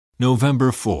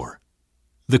November 4.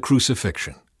 The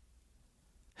Crucifixion.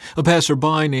 A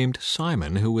passerby named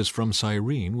Simon, who was from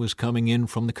Cyrene, was coming in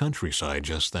from the countryside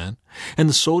just then, and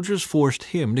the soldiers forced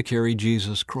him to carry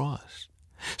Jesus' cross.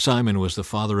 Simon was the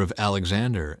father of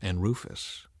Alexander and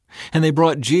Rufus, and they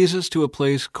brought Jesus to a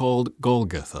place called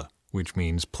Golgotha, which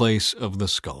means place of the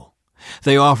skull.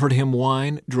 They offered him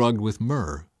wine drugged with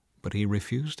myrrh, but he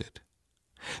refused it.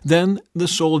 Then the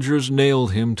soldiers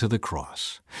nailed him to the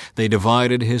cross. They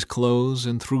divided his clothes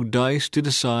and threw dice to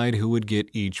decide who would get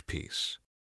each piece.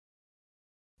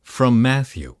 From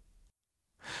Matthew.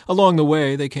 Along the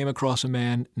way they came across a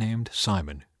man named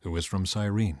Simon, who was from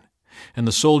Cyrene, and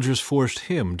the soldiers forced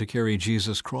him to carry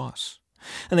Jesus' cross.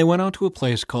 And they went out to a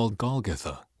place called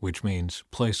Golgotha, which means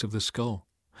place of the skull.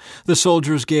 The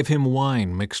soldiers gave him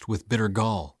wine mixed with bitter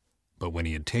gall, but when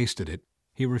he had tasted it,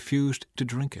 he refused to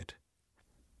drink it.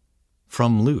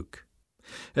 From Luke.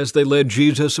 As they led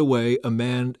Jesus away, a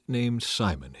man named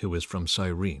Simon, who was from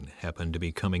Cyrene, happened to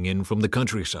be coming in from the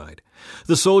countryside.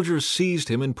 The soldiers seized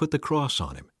him and put the cross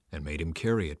on him and made him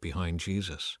carry it behind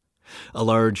Jesus. A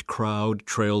large crowd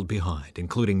trailed behind,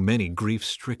 including many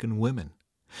grief-stricken women.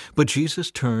 But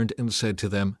Jesus turned and said to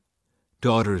them,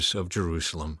 "Daughters of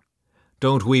Jerusalem,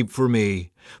 don't weep for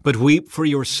me, but weep for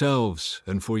yourselves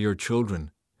and for your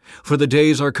children. For the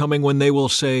days are coming when they will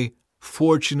say,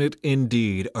 'Fortunate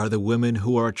indeed are the women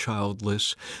who are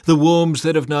childless, the wombs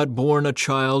that have not borne a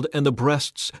child, and the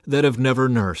breasts that have never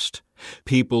nursed.'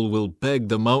 People will beg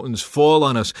the mountains, 'Fall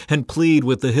on us,' and plead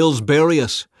with the hills, 'Bury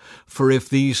us.' For if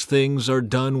these things are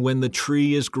done when the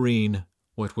tree is green,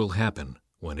 what will happen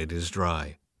when it is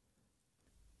dry?"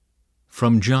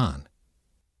 From John.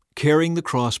 Carrying the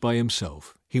cross by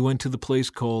himself, he went to the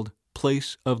place called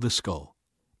Place of the Skull,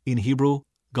 in Hebrew,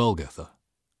 Golgotha.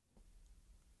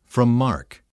 From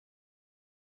Mark.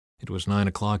 It was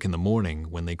 9:00 in the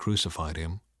morning when they crucified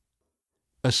him.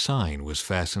 A sign was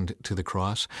fastened to the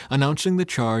cross announcing the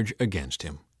charge against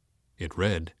him. It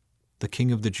read, "The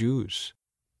King of the Jews."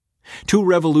 2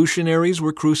 revolutionaries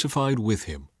were crucified with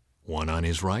him, one on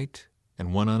his right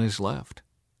and one on his left.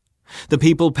 The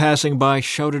people passing by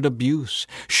shouted abuse,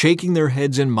 shaking their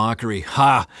heads in mockery.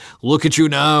 "Ha! Look at you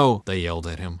now!" they yelled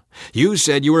at him. "You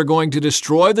said you were going to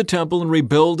destroy the temple and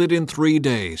rebuild it in 3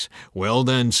 days. Well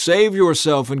then, save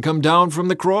yourself and come down from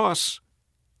the cross."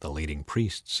 The leading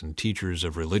priests and teachers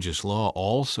of religious law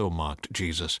also mocked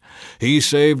Jesus. "He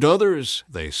saved others,"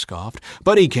 they scoffed,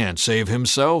 "but he can't save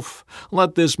himself.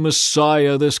 Let this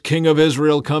Messiah, this King of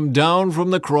Israel, come down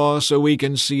from the cross so we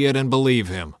can see it and believe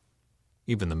him."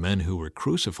 Even the men who were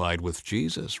crucified with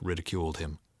Jesus ridiculed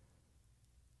him.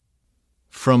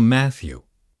 From Matthew.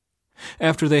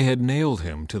 After they had nailed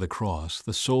him to the cross,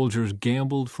 the soldiers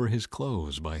gambled for his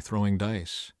clothes by throwing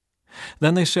dice.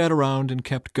 Then they sat around and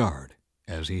kept guard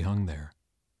as he hung there.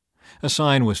 A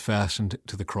sign was fastened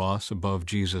to the cross above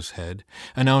Jesus' head,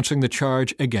 announcing the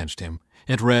charge against him.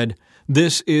 It read,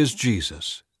 "This is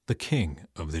Jesus, the King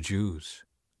of the Jews."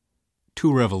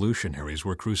 2 revolutionaries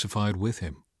were crucified with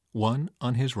him, one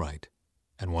on his right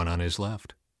and one on his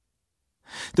left.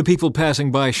 The people passing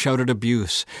by shouted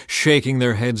abuse, shaking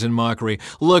their heads in mockery.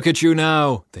 "Look at you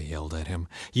now," they yelled at him.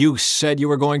 "You said you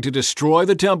were going to destroy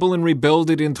the temple and rebuild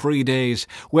it in 3 days.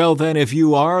 Well then, if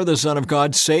you are the Son of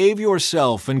God, save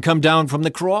yourself and come down from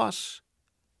the cross."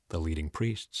 The leading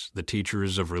priests, the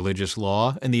teachers of religious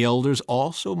law, and the elders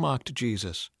also mocked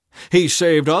Jesus. "He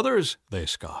saved others," they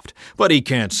scoffed, "but he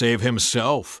can't save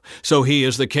himself. So he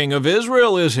is the King of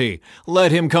Israel, is he?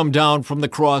 Let him come down from the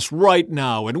cross right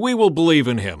now, and we will believe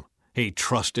in him. He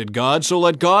trusted God, so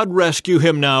let God rescue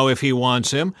him now if he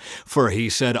wants him. For he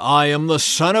said, 'I am the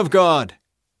Son of God.'"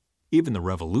 Even the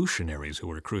revolutionaries who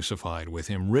were crucified with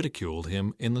him ridiculed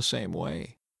him in the same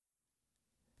way.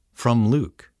 From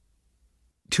Luke.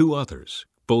 2 others,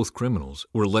 both criminals,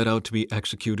 were led out to be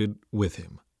executed with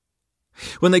him.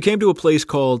 When they came to a place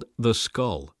called the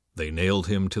Skull, they nailed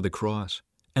him to the cross,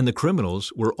 and the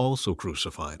criminals were also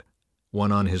crucified,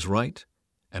 one on his right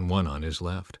and one on his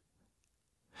left.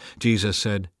 Jesus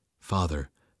said, "Father,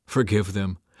 forgive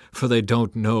them, for they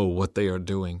don't know what they are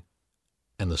doing."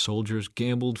 And the soldiers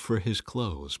gambled for his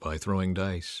clothes by throwing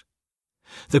dice.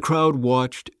 The crowd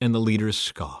watched, and the leaders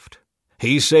scoffed.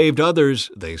 "He saved others,"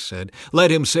 they said.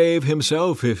 "Let him save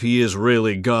himself if he is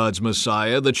really God's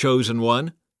Messiah, the chosen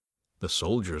one." The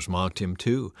soldiers mocked him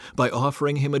too, by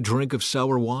offering him a drink of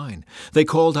sour wine. They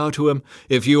called out to him,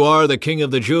 "If you are the King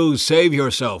of the Jews, save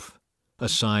yourself." A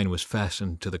sign was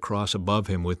fastened to the cross above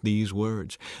him with these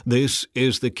words, "This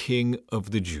is the King of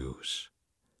the Jews."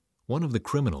 One of the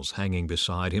criminals hanging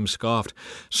beside him scoffed,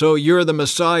 "So you're the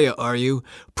Messiah, are you?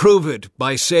 Prove it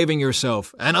by saving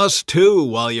yourself, and us too,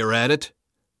 while you're at it."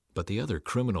 But the other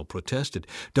criminal protested,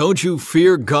 "Don't you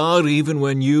fear God even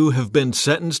when you have been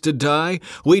sentenced to die?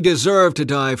 We deserve to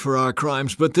die for our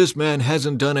crimes, but this man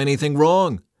hasn't done anything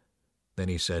wrong." Then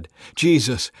he said,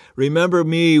 "Jesus, remember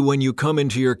me when you come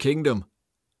into your kingdom."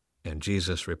 And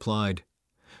Jesus replied,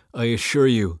 "I assure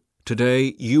you,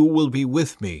 today you will be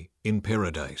with me in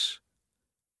paradise."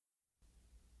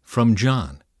 From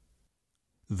John.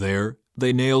 There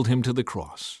they nailed him to the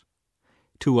cross.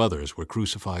 2 others were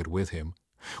crucified with him,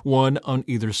 one on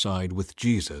either side with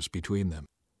Jesus between them.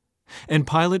 And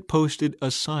Pilate posted a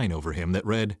sign over him that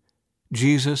read,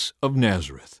 "Jesus of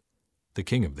Nazareth, the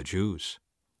King of the Jews."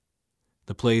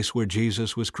 The place where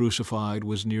Jesus was crucified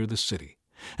was near the city,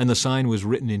 and the sign was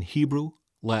written in Hebrew,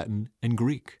 Latin, and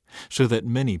Greek, so that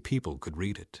many people could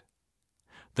read it.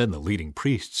 Then the leading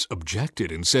priests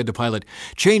objected and said to Pilate,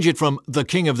 "Change it from 'the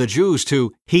King of the Jews'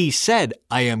 to 'He said,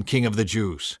 I am King of the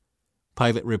Jews.'"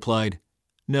 Pilate replied,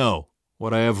 "No,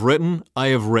 what I have written, I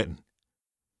have written."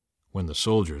 When the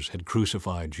soldiers had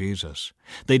crucified Jesus,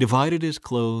 they divided his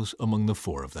clothes among the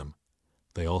 4 of them.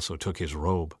 They also took his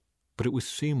robe, but it was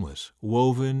seamless,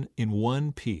 woven in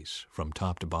one piece from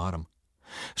top to bottom.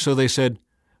 So they said,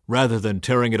 "Rather than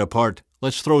tearing it apart,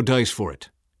 let's throw dice for it."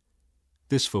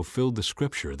 This fulfilled the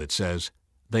scripture that says,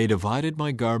 "They divided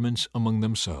my garments among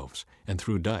themselves and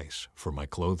threw dice for my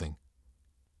clothing."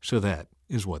 So that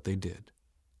is what they did.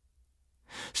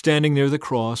 Standing near the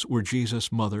cross were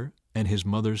Jesus' mother and his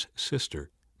mother's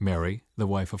sister, Mary, the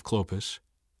wife of Clopas,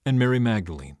 and Mary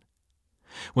Magdalene.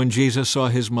 When Jesus saw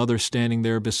his mother standing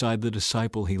there beside the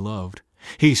disciple he loved,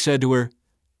 he said to her,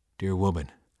 "Dear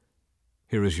woman,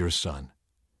 here is your son."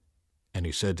 And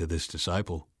he said to this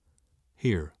disciple,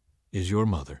 "Here is your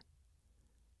mother."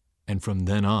 And from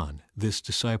then on, this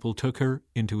disciple took her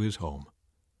into his home.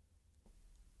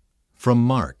 From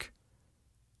Mark.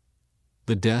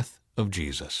 The death of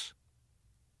Jesus.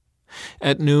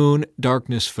 At noon,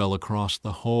 darkness fell across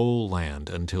the whole land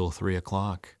until 3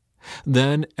 o'clock.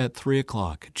 Then at 3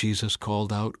 o'clock, Jesus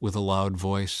called out with a loud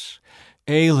voice,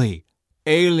 "Eli,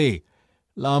 Eli,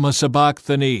 lama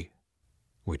sabachthani,"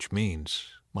 which means,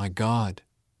 my God,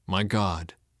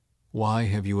 why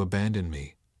have you abandoned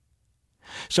me?"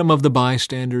 Some of the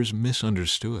bystanders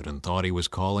misunderstood and thought he was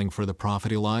calling for the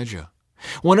prophet Elijah.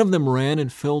 One of them ran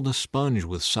and filled a sponge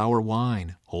with sour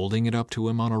wine, holding it up to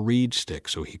him on a reed stick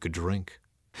so he could drink.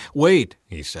 "Wait,"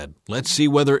 he said, "let's see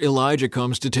whether Elijah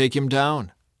comes to take him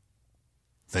down."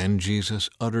 Then Jesus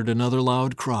uttered another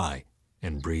loud cry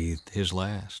and breathed his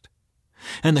last.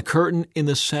 And the curtain in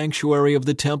the sanctuary of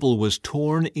the temple was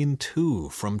torn in 2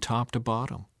 from top to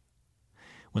bottom.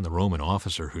 When the Roman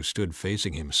officer who stood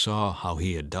facing him saw how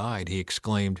he had died, he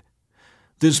exclaimed,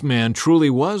 "This man truly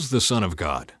was the Son of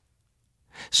God."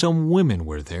 Some women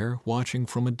were there watching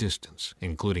from a distance,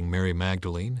 including Mary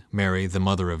Magdalene, Mary the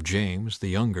mother of James the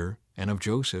younger and of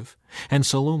Joseph, and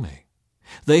Salome.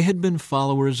 They had been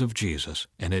followers of Jesus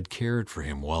and had cared for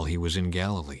him while he was in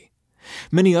Galilee.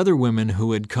 Many other women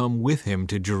who had come with him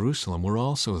to Jerusalem were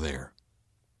also there.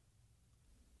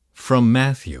 From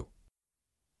Matthew.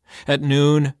 At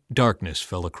noon, darkness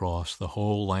fell across the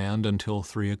whole land until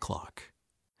 3 o'clock.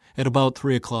 At about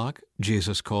 3 o'clock,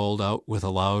 Jesus called out with a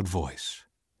loud voice,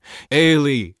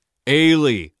 "Eli,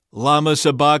 Eli, lama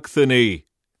sabachthani,"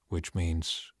 which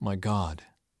means, my God,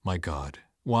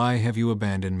 why have you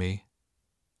abandoned me?"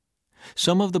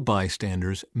 Some of the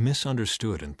bystanders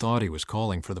misunderstood and thought he was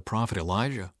calling for the prophet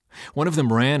Elijah. One of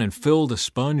them ran and filled a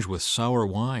sponge with sour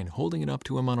wine, holding it up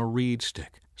to him on a reed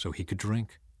stick so he could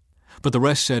drink. But the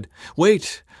rest said,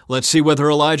 "Wait, let's see whether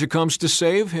Elijah comes to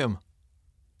save him."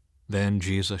 Then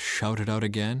Jesus shouted out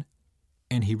again,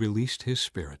 and he released his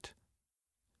spirit.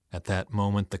 At that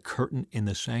moment, the curtain in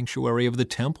the sanctuary of the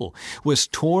temple was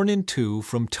torn in 2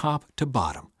 from top to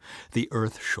bottom. The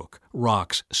earth shook,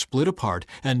 rocks split apart,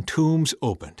 and tombs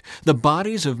opened. The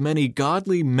bodies of many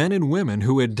godly men and women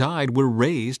who had died were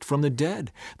raised from the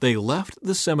dead. They left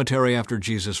the cemetery after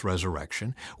Jesus'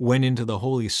 resurrection, went into the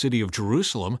holy city of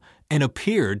Jerusalem, and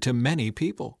appeared to many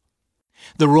people.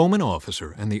 The Roman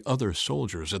officer and the other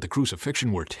soldiers at the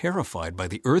crucifixion were terrified by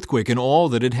the earthquake and all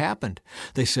that had happened.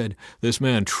 They said, "This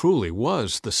man truly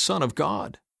was the Son of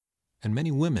God." And many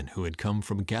women who had come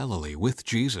from Galilee with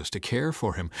Jesus to care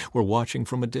for him were watching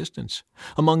from a distance.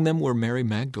 Among them were Mary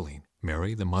Magdalene,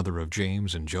 Mary the mother of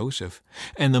James and Joseph,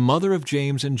 and the mother of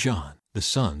James and John, the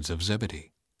sons of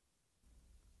Zebedee.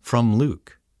 From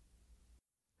Luke.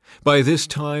 By this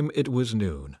time it was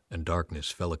noon, and darkness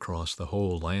fell across the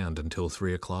whole land until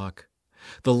 3 o'clock.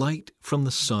 The light from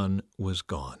the sun was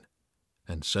gone,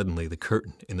 and suddenly the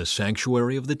curtain in the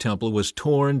sanctuary of the temple was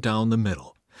torn down the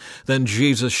middle. Then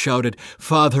Jesus shouted,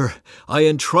 "Father, I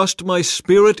entrust my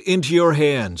spirit into your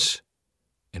hands."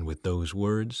 And with those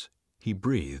words, he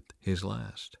breathed his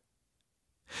last.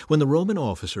 When the Roman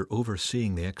officer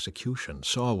overseeing the execution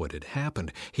saw what had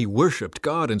happened, he worshipped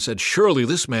God and said, "Surely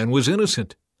this man was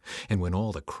innocent." And when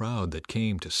all the crowd that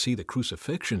came to see the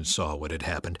crucifixion saw what had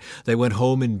happened, they went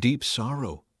home in deep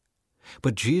sorrow.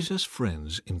 But Jesus'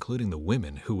 friends, including the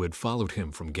women who had followed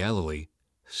him from Galilee,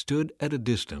 stood at a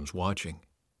distance watching.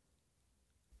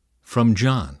 From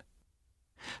John.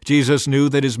 Jesus knew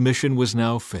that his mission was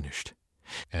now finished,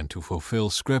 and to fulfill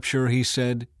Scripture he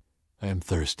said, "I am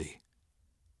thirsty."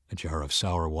 A jar of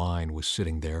sour wine was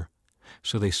sitting there,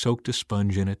 so they soaked a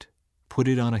sponge in it, put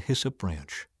it on a hyssop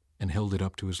branch, and held it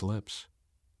up to his lips.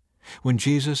 When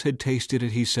Jesus had tasted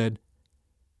it, he said,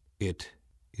 "It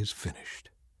is finished."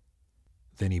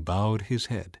 Then he bowed his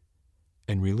head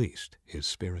and released his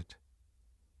spirit.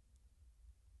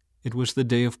 It was the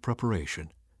day of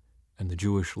preparation, and the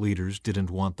Jewish leaders didn't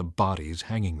want the bodies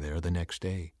hanging there the next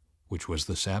day, which was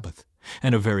the Sabbath,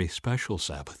 and a very special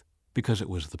Sabbath, because it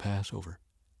was the Passover.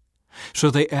 So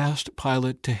they asked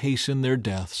Pilate to hasten their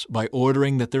deaths by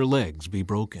ordering that their legs be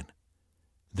broken.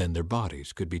 Then their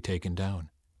bodies could be taken down.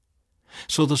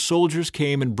 So the soldiers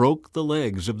came and broke the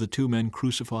legs of the two men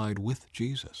crucified with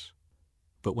Jesus.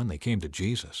 But when they came to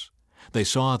Jesus, they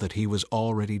saw that he was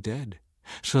already dead,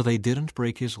 so they didn't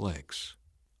break his legs.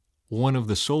 One of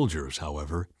the soldiers,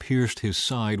 however, pierced his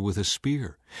side with a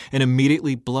spear, and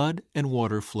immediately blood and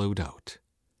water flowed out.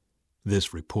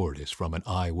 This report is from an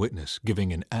eyewitness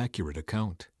giving an accurate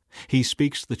account. He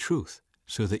speaks the truth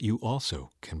so that you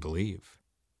also can believe.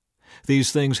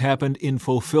 These things happened in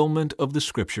fulfillment of the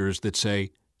Scriptures that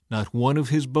say, "Not one of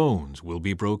his bones will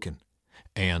be broken,"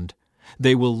 and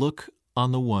 "They will look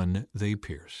on the one they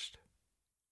pierced."